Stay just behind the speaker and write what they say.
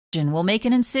surgeon will make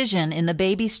an incision in the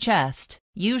baby's chest,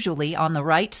 usually on the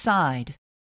right side.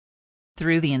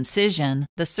 Through the incision,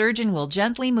 the surgeon will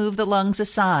gently move the lungs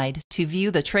aside to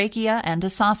view the trachea and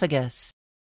esophagus.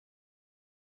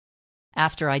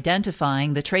 After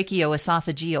identifying the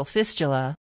tracheoesophageal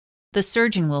fistula, the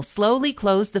surgeon will slowly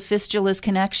close the fistula's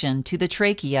connection to the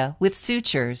trachea with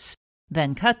sutures,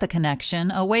 then cut the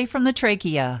connection away from the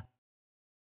trachea.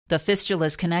 The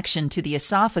fistula's connection to the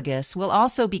esophagus will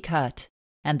also be cut,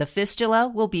 and the fistula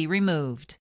will be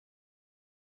removed.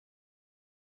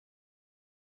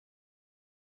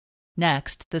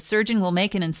 Next, the surgeon will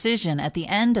make an incision at the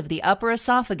end of the upper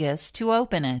esophagus to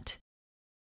open it.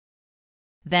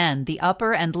 Then the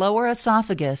upper and lower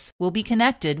esophagus will be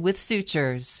connected with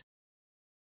sutures.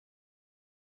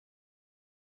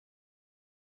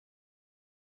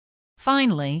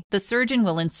 Finally, the surgeon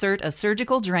will insert a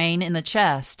surgical drain in the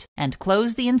chest and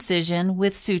close the incision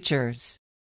with sutures.